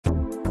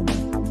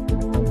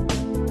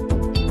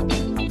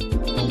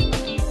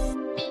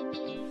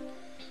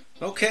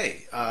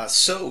Okay,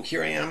 so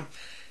here I am.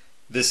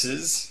 This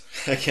is,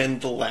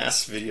 again, the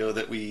last video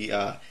that we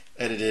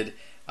edited.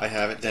 I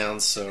have it down,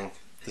 so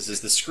this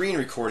is the screen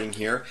recording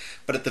here.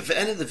 But at the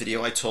end of the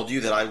video, I told you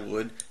that I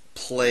would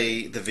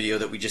play the video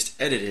that we just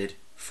edited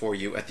for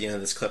you at the end of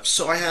this clip.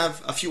 So I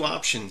have a few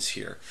options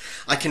here.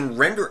 I can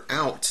render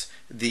out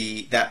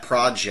that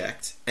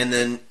project and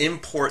then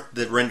import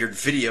the rendered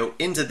video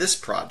into this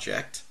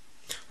project,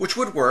 which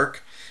would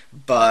work.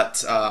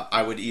 But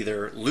I would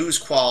either lose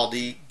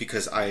quality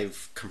because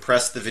I've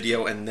compressed the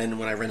video and then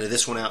when I render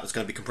this one out it's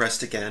going to be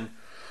compressed again,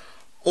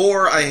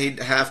 or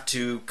I'd have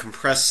to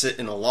compress it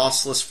in a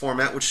lossless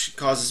format, which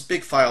causes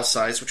big file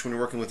size, which when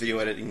you're working with video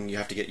editing you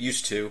have to get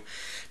used to.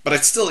 But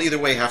I'd still either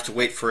way have to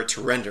wait for it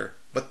to render.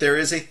 But there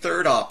is a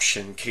third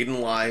option.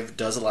 Kdenlive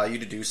does allow you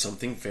to do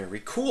something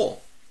very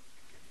cool.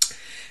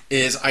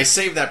 Is I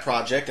save that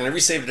project and I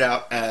resaved it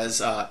out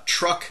as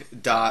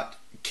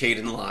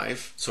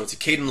truck.kdenlive, so it's a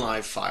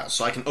Kdenlive file.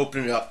 So I can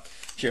open it up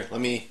here. Let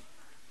me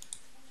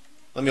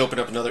open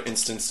up another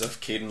instance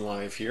of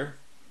Kdenlive here,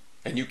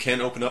 and you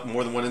can open up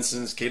more than one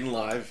instance of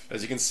Kdenlive.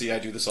 As you can see, I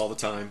do this all the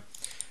time.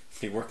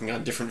 Be working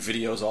on different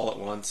videos all at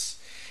once,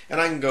 and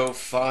I can go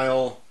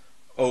File,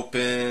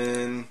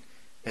 Open,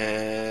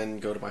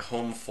 and go to my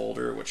home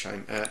folder, which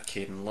I'm at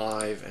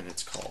Kdenlive, and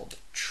it's called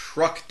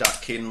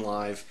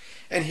truck.kdenlive.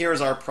 And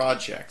here's our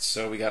project.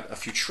 So we got a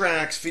few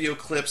tracks, video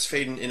clips,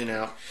 fading in and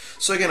out.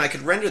 So again, I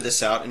could render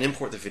this out and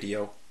import the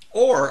video,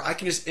 or I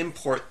can just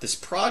import this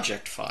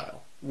project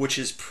file, which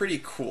is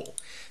pretty cool.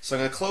 So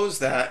I'm going to close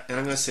that, and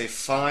I'm going to say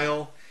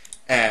File,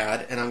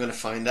 Add, and I'm going to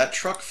find that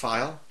truck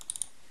file,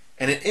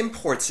 and it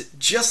imports it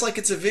just like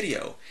it's a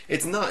video.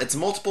 It's not. It's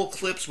multiple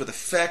clips with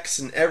effects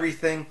and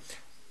everything.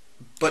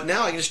 But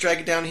now I can just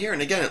drag it down here,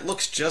 and again, it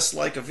looks just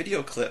like a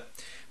video clip,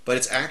 but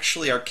it's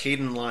actually our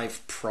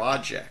Kdenlive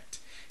project.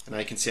 And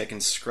I can see I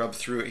can scrub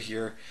through it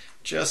here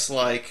just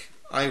like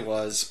I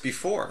was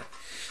before.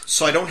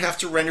 So I don't have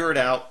to render it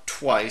out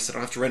twice. I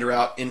don't have to render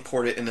out,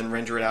 import it, and then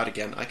render it out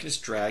again. I can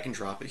just drag and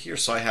drop it here.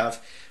 So I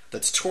have the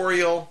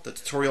tutorial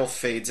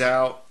fades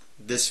out,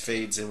 this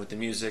fades in with the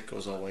music,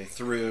 goes all the way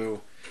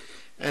through,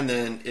 and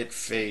then it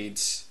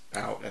fades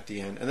out at the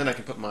end. And then I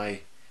can put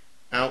my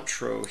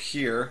outro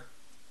here,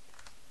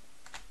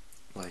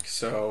 like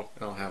so,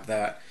 and I'll have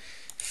that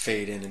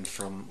fade in and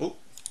from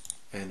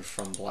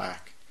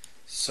black.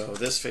 So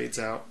this fades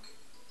out.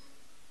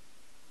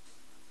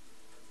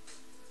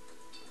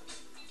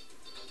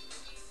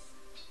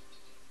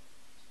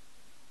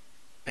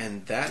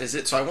 And that is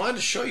it. So I wanted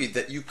to show you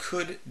that you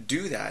could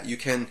do that. You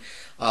can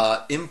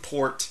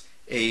import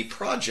a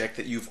project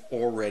that you've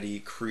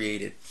already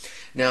created.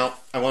 Now,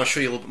 I want to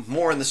show you a little bit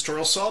more in this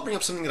tutorial, so I'll bring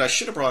up something that I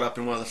should have brought up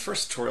in one of the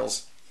first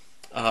tutorials.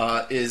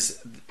 Is,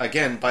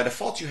 again, by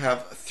default you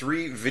have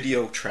 3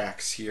 video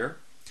tracks here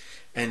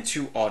and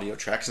 2 audio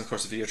tracks, and of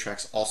course the video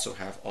tracks also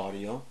have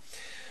audio.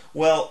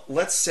 Well,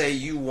 let's say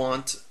you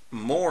want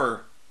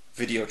more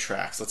video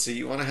tracks. Let's say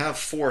you want to have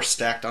 4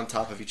 stacked on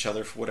top of each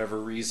other for whatever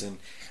reason.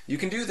 You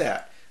can do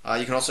that.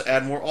 You can also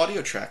add more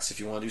audio tracks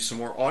if you want to do some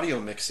more audio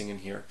mixing in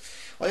here.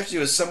 All you have to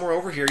do is somewhere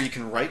over here you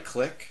can right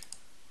click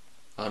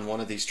on one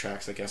of these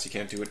tracks. I guess you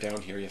can't do it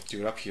down here, you have to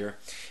do it up here,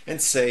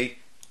 and say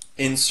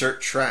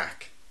Insert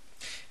Track.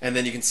 And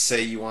then you can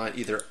say you want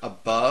either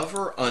above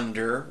or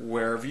under,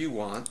 wherever you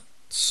want.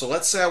 So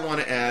let's say I want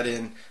to add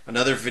in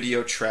another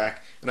video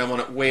track and I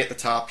want it way at the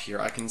top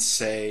here. I can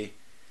say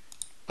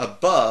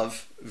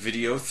above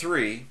video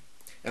 3,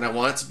 and I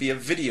want it to be a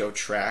video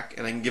track,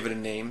 and I can give it a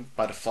name.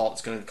 By default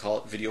it's going to call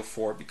it video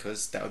 4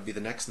 because that would be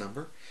the next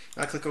number.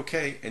 And I click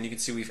OK, and you can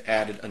see we've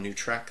added a new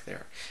track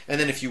there.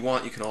 And then if you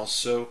want, you can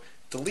also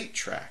delete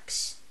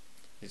tracks.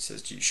 It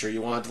says, "Do you sure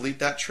you want to delete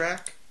that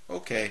track?"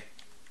 Okay.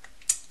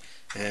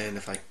 And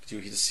if I do,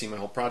 you can see my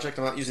whole project.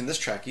 I'm not using this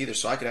track either,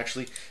 so I could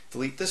actually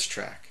delete this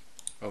track.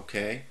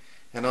 Okay,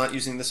 and I'm not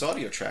using this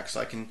audio track,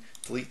 so I can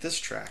delete this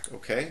track.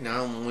 Okay,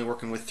 now I'm only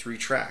working with 3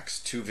 tracks,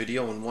 2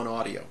 video and 1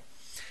 audio.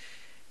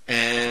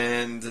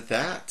 And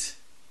that,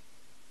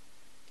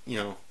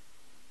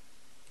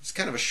 it's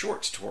kind of a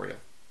short tutorial.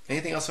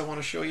 Anything else I want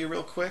to show you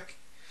real quick?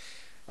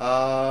 Really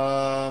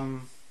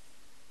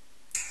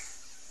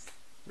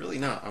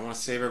not. I want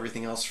to save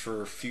everything else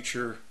for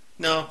future.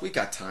 No, we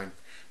got time.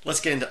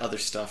 Let's get into other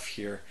stuff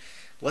here.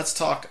 Let's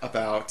talk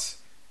about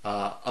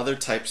other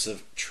types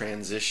of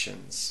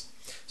transitions.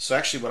 So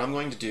actually what I'm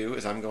going to do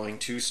is I'm going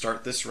to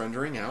start this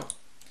rendering out.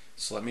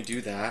 So let me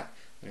do that.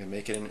 I'm going to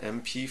make it an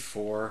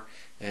MP4,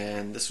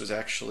 and this was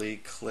actually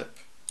clip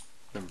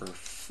number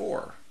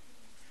 4.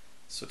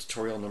 So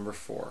tutorial number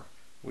 4.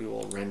 We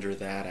will render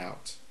that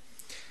out.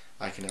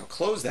 I can now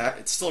close that.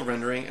 It's still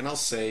rendering, and I'll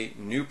say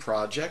New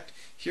Project.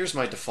 Here's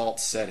my default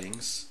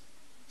settings.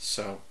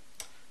 So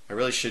I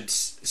really should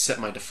set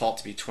my default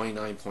to be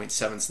 29.7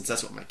 since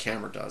that's what my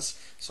camera does.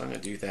 So I'm going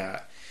to do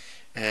that.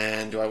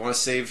 And do I want to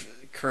save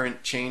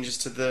current changes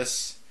to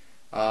this?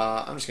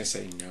 I'm just going to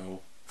say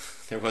no.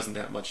 There wasn't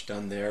that much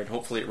done there, and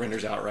hopefully it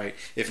renders out right.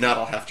 If not,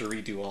 I'll have to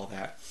redo all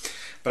that.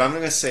 But I'm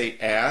going to say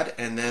Add,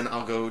 and then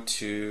I'll go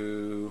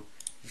to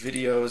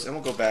videos, and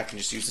we'll go back and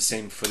just use the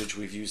same footage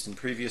we've used in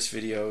previous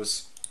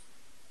videos.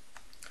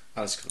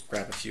 I'll just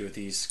grab a few of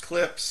these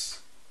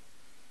clips.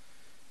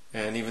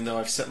 And even though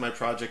I've set my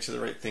project to the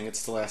right thing, it's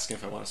still asking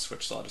if I want to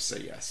switch, so I'll just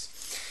say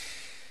yes.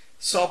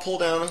 So I'll pull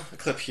down a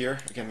clip here.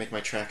 Again, make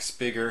my tracks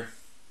bigger.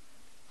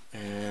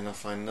 And I'll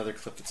find another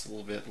clip that's a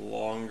little bit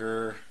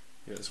longer.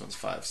 Here, this one's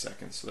 5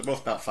 seconds. So they're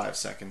both about 5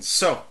 seconds.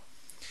 So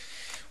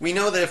we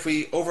know that if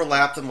we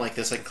overlap them like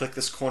this, I can click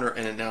this corner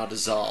and it now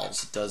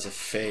dissolves. It does a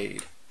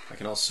fade. I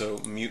can also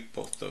mute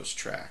both those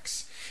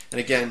tracks. And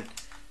again,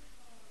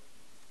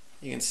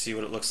 you can see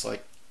what it looks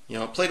like. You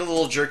know, it played a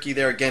little jerky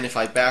there. Again, if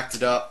I backed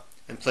it up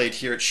and played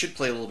here, it should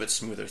play a little bit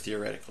smoother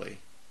theoretically.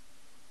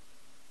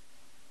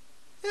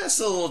 Yeah, it's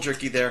still a little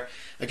jerky there.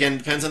 Again,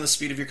 depends on the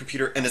speed of your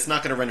computer, and it's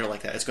not going to render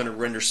like that. It's going to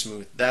render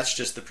smooth. That's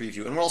just the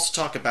preview. And we'll also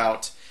talk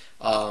about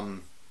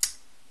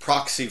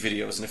proxy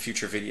videos in a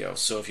future video.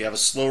 So if you have a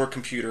slower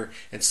computer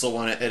and still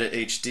want to edit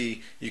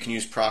HD, you can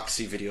use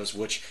proxy videos,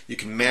 which you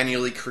can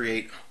manually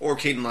create, or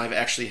Kdenlive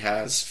actually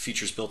has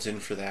features built in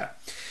for that.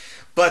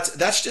 But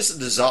that's just a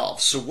dissolve.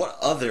 So what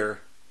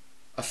other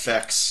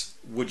effects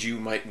would you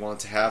might want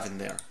to have in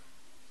there?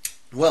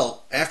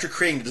 Well, after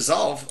creating the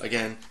dissolve,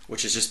 again,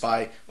 which is just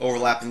by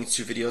overlapping these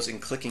two videos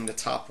and clicking the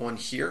top one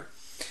here,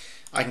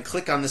 I can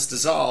click on this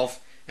dissolve,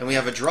 and we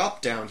have a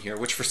drop down here,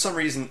 which for some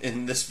reason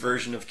in this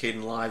version of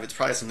Kdenlive, it's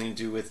probably something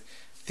to do with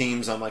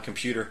themes on my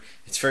computer.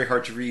 It's very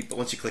hard to read, but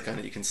once you click on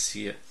it, you can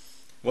see it.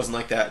 It wasn't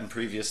like that in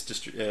previous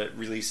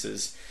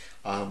releases.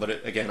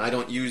 Again, I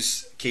don't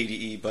use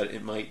KDE, but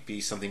it might be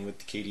something with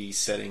the KDE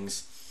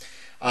settings.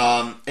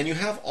 And you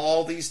have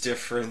all these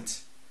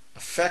different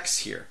effects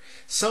here.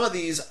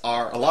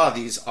 A lot of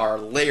these are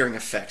layering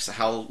effects,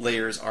 how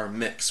layers are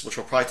mixed, which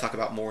we'll probably talk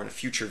about more in a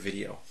future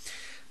video.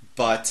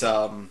 But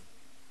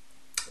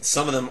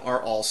some of them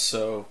are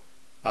also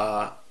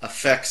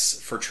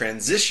effects for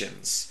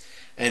transitions.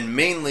 And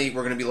mainly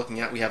we're going to be looking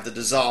at, we have the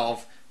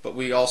dissolve, but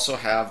we also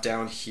have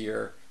down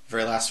here, the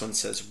very last one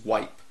says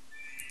wipe.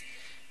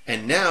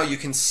 And now you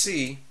can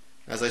see,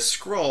 as I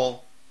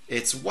scroll,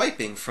 it's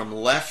wiping from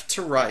left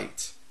to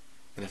right.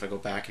 And if I go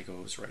back, it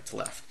goes right to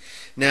left.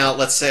 Now,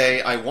 let's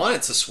say I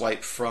wanted to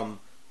swipe from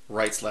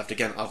right to left.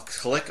 Again, I'll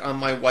click on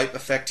my wipe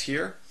effect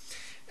here.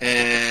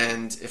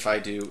 And if I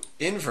do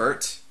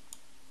invert,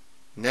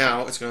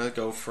 now it's going to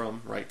go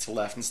from right to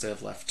left instead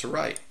of left to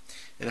right.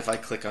 And if I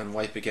click on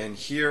wipe again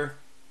here,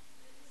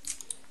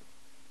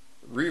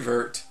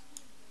 revert,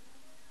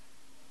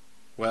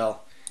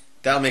 well,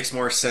 that makes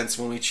more sense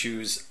when we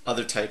choose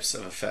other types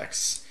of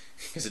effects,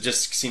 because it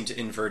just seemed to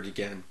invert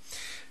again.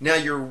 Now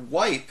your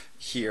wipe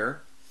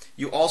here,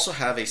 you also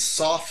have a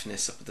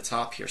softness up at the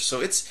top here.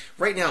 So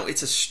right now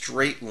it's a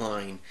straight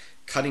line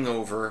cutting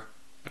over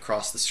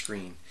across the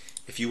screen.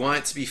 If you want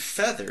it to be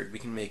feathered, we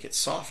can make it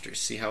softer.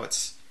 See how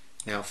it's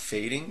now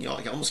fading? You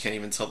almost can't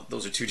even tell that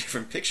those are two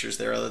different pictures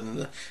there, other than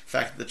the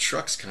fact that the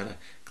truck's kind of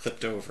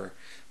clipped over.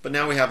 But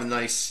now we have a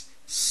nice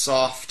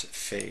soft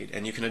fade,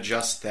 and you can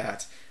adjust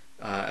that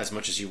as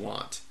much as you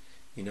want.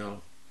 You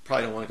know,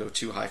 probably don't want to go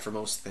too high for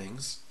most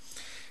things.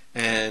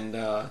 And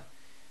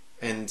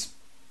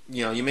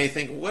you know, you may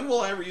think, when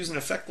will I ever use an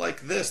effect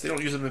like this? They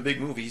don't use them in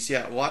big movies.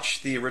 Yeah,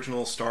 watch the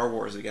original Star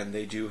Wars again.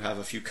 They do have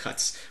a few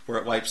cuts where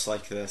it wipes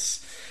like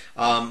this.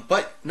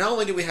 But not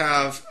only do we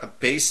have a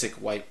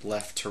basic wipe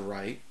left to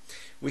right,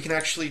 we can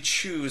actually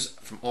choose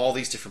from all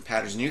these different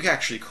patterns. And you can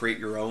actually create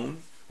your own.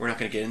 We're not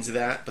going to get into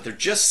that, but they're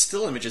just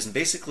still images, and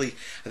basically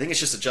I think it's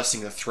just adjusting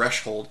the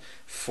threshold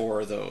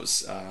for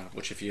those,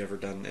 which if you've ever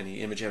done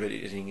any image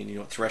editing and you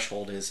know what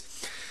threshold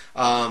is.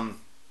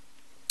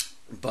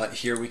 But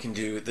here we can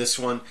do this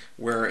one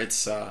where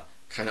it's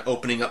kind of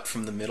opening up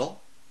from the middle.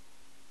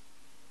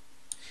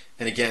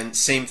 And again,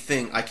 same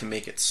thing, I can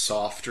make it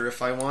softer if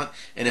I want,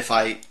 and if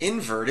I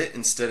invert it,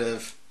 instead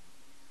of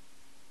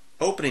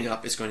opening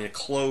up, it's going to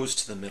close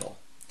to the middle.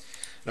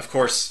 And of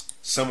course,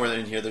 somewhere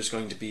in here there's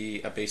going to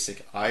be a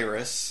basic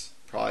iris,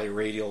 probably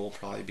radial will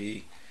probably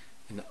be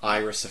an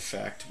iris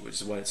effect, which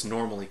is what it's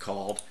normally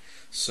called.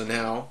 So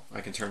now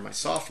I can turn my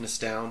softness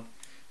down,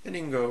 and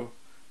you can go,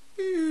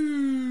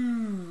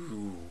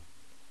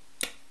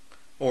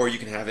 or you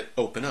can have it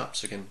open up.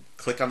 So you can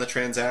click on the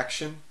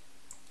transition,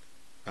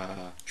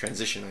 I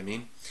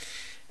mean,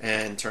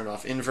 and turn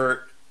off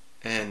invert,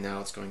 and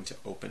now it's going to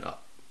open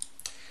up.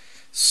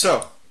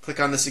 So click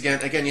on this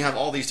again. Again, you have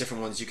all these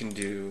different ones. You can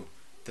do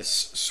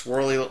this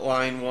swirly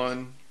line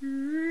one.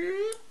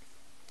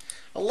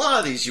 A lot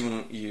of these you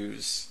won't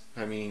use,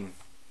 I mean,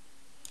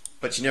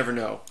 but you never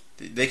know.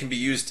 They can be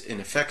used in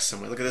effects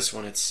somewhere. Look at this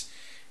one. It's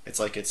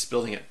like it's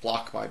building it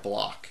block by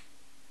block.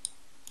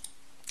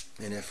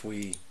 And if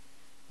we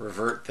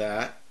revert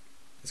that,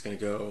 it's going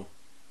to go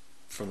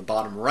from the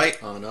bottom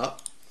right on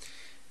up.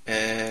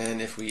 And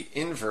if we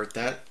invert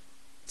that,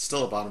 it's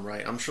still a bottom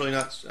right. I'm surely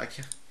not,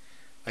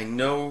 I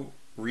know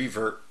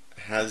revert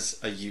has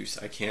a use.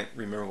 I can't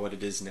remember what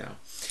it is now.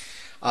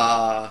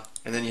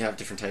 And then you have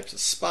different types of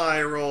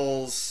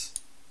spirals.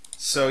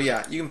 So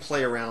yeah, you can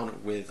play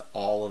around with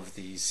all of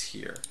these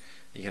here.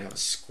 You can have a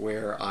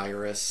square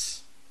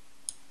iris.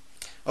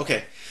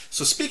 Okay,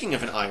 so speaking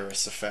of an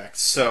iris effect,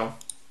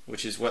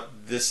 which is what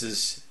this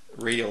is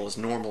radial is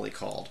normally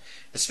called,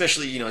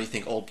 especially you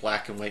think old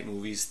black and white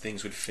movies,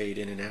 things would fade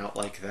in and out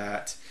like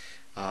that,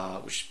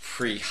 which is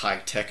pretty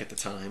high tech at the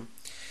time.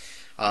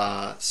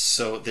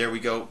 So there we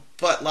go.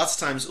 But lots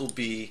of times it will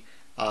be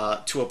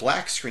to a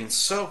black screen.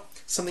 So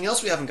something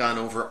else we haven't gone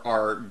over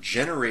are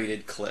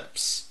generated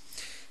clips.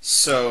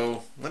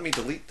 So let me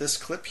delete this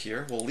clip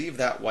here. We'll leave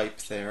that wipe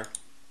there.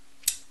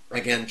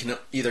 Again, can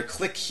either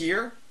click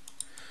here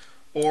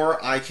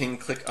or I can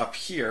click up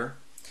here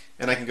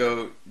and I can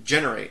go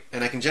generate,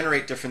 and I can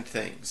generate different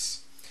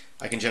things.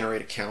 I can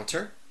generate a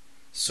counter.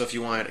 So if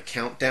you wanted a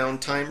countdown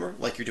timer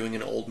like you're doing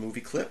in an old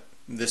movie clip,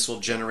 this will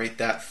generate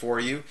that for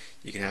you.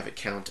 You can have it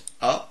count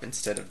up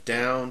instead of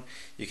down.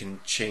 You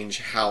can change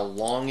how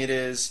long it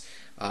is.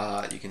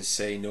 You can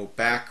say no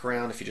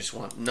background if you just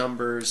want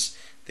numbers.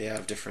 They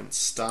have different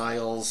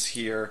styles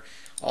here,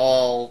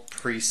 all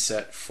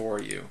preset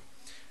for you.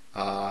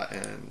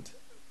 And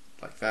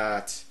like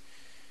that.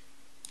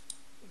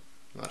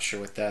 I'm not sure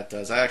what that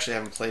does. I actually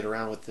haven't played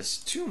around with this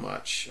too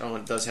much. Oh,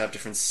 and it does have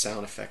different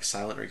sound effects,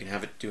 silent, or you can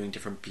have it doing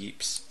different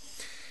beeps.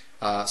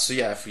 So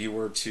yeah, if you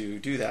were to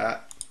do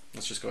that,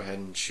 let's just go ahead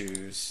and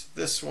choose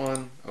this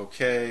one.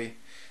 Okay.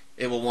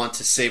 It will want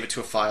to save it to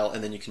a file,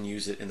 and then you can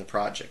use it in the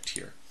project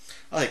here.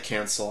 I'll hit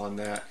cancel on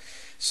that.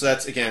 So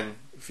that's, again,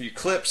 for your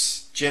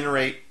clips,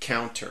 generate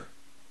counter.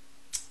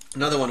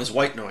 Another one is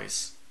white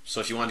noise. So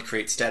if you want to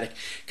create static,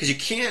 because you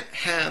can't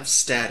have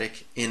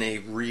static in a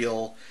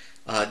real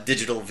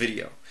digital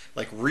video.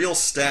 Like real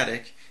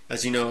static,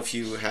 as you know, if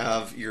you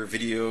have your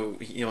video,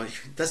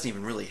 it doesn't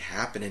even really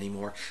happen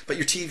anymore. But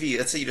your TV,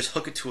 let's say you just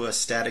hook it to a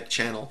static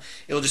channel,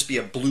 it'll just be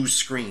a blue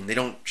screen. They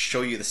don't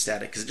show you the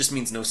static because it just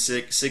means no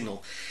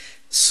signal.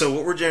 So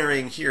what we're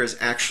generating here is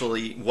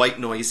actually white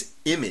noise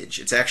image.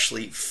 It's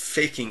actually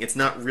faking. It's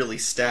not really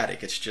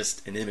static. It's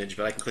just an image.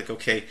 But I can click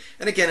OK.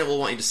 And again, it will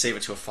want you to save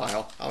it to a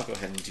file. I'll go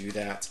ahead and do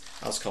that.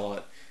 I'll just call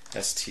it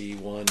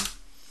ST1.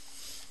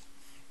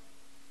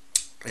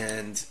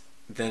 And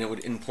then it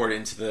would import it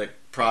into the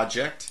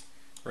project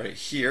right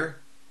here.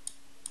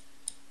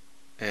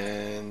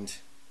 And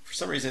for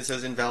some reason it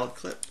says invalid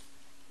clip.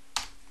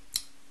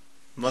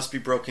 Must be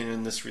broken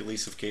in this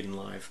release of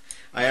Kdenlive.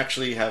 I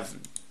actually have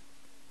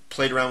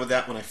played around with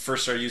that when I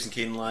first started using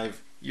Kdenlive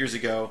years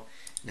ago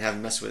and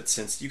haven't messed with it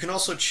since. You can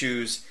also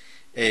choose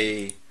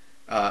a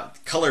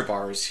color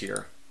bars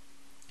here.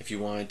 If you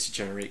wanted to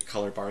generate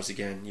color bars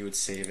again, you would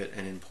save it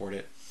and import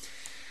it.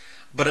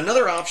 But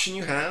another option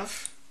you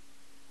have,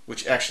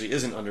 which actually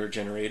isn't under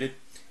generated,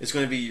 is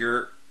going to be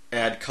your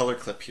add color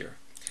clip here,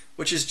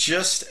 which is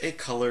just a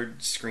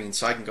colored screen.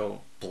 So I can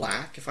go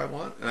black if I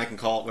want, and I can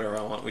call it whatever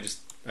I want. I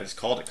just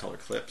called it color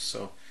clip,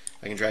 so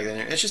I can drag that in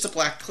there. It's just a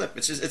black clip.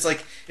 It's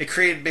like it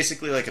created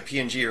basically like a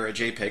PNG or a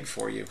JPEG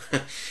for you.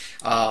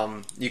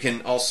 You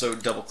can also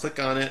double click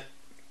on it,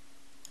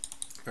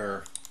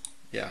 or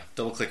yeah,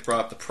 double click,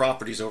 brought up the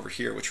properties over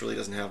here, which really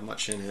doesn't have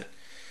much in it.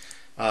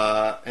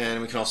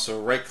 And we can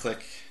also right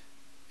click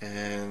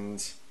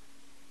and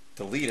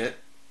delete it,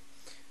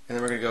 and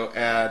then we're going to go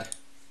add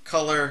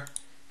color,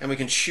 and we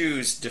can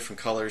choose different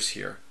colors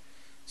here.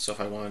 So if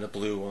I wanted a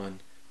blue one,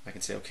 I can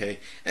say OK,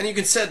 and you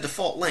can set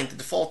default length. The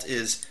default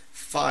is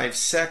 5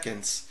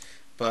 seconds,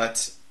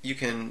 but you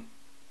can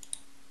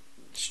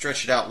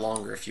stretch it out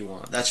longer if you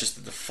want. That's just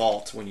the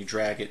default when you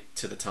drag it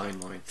to the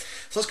timeline.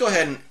 So let's go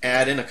ahead and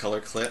add in a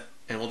color clip,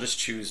 and we'll just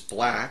choose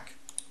black,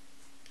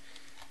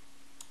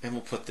 and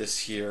we'll put this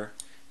here.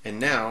 And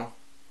now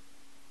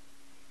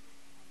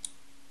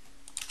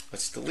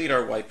let's delete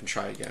our wipe and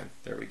try again.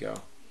 There we go.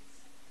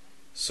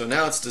 So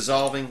now it's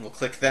dissolving. We'll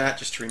click that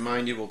just to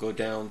remind you. We'll go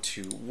down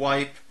to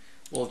wipe.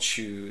 We'll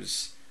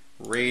choose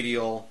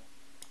radial,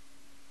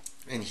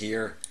 and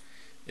here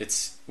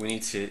we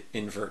need to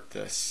invert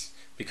this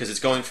because it's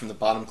going from the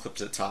bottom clip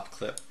to the top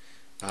clip,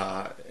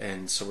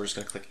 and so we're just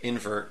going to click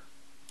invert,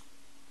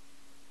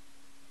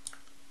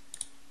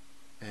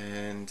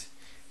 and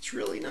it's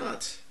really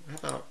not. How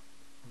about,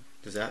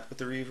 does that what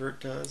the revert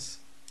does?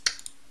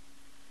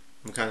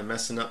 I'm kind of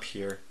messing up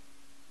here.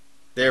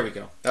 There we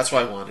go. That's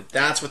what I wanted.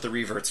 That's what the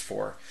revert's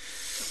for.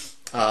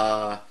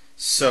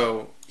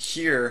 So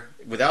here,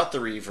 without the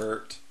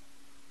revert,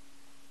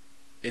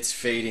 it's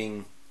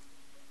fading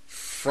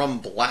from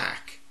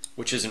black,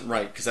 which isn't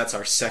right because that's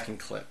our second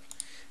clip.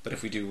 But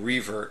if we do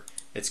revert,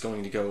 it's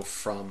going to go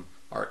from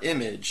our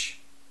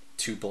image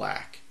to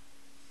black.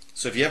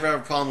 So if you ever have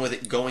a problem with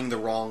it going the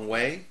wrong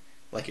way,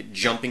 like it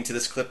jumping to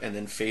this clip and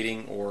then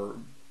fading or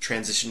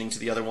transitioning to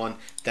the other one,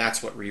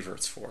 that's what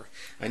revert's for.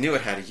 I knew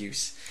it had a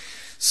use.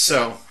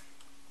 So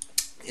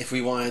if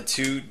we wanted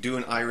to do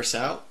an iris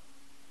out,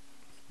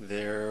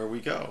 there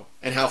we go.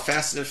 And how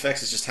fast it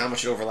affects is just how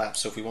much it overlaps.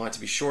 So if we want it to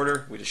be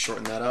shorter, we just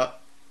shorten that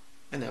up,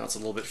 and now it's a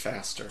little bit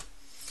faster.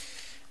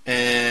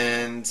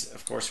 And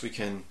of course we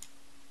can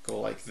go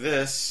like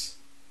this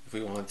if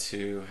we want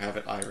to have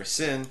it iris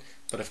in,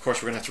 but of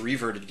course we're going to have to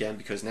revert it again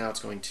because now it's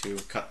going to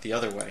cut the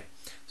other way.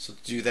 So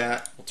to do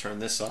that, we'll turn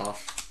this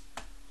off.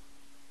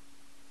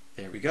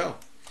 There we go.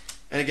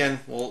 And again,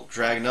 we'll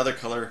drag another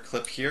color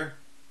clip here,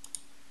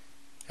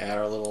 add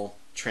our little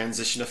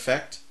transition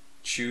effect,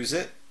 choose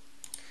it,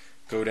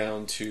 go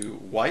down to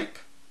wipe,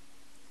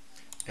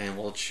 and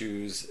we'll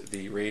choose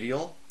the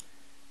radial,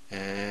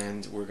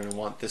 and we're going to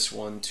want this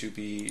one to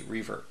be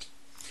revert.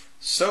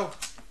 So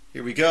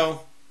here we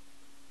go.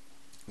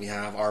 We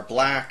have our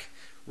black.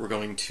 We're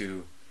going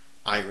to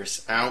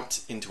iris out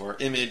into our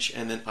image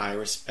and then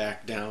iris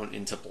back down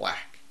into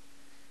black.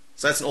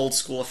 So that's an old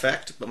school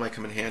effect, but might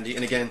come in handy.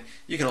 And again,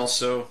 you can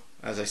also,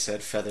 as I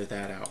said, feather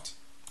that out,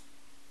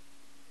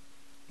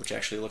 which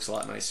actually looks a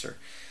lot nicer.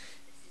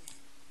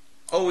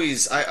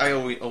 I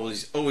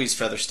always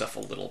feather stuff a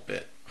little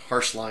bit.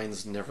 Harsh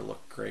lines never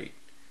look great.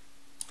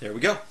 There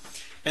we go.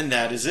 And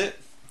that is it.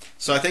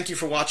 So I thank you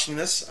for watching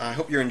this. I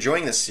hope you're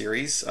enjoying this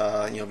series.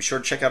 Be sure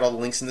to check out all the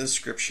links in the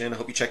description. I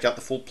hope you checked out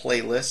the full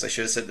playlist. I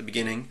should have said at the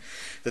beginning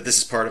that this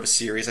is part of a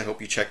series. I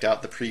hope you checked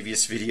out the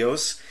previous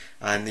videos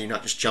and you're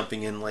not just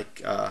jumping in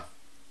like a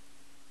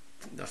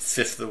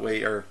fifth of the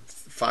way or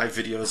 5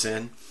 videos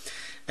in.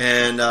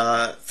 And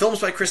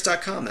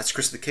filmsbychris.com. That's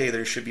Chris with a K.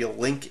 There should be a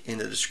link in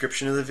the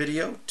description of the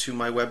video to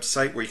my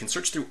website where you can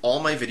search through all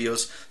my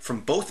videos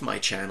from both my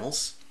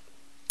channels.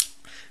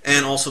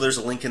 And also there's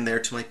a link in there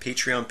to my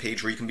Patreon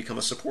page where you can become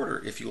a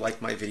supporter if you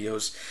like my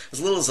videos.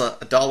 As little as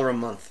 $1 a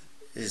month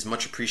is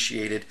much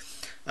appreciated.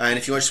 And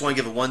if you just want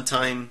to give a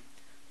one-time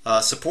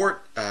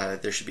support,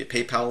 there should be a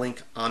PayPal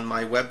link on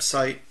my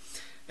website.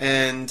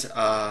 And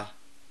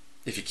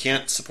if you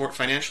can't support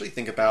financially,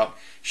 think about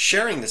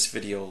sharing this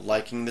video,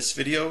 liking this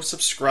video,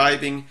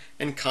 subscribing,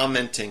 and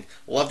commenting.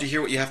 Love to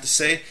hear what you have to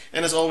say.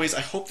 And as always,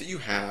 I hope that you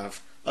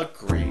have a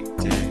great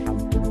day.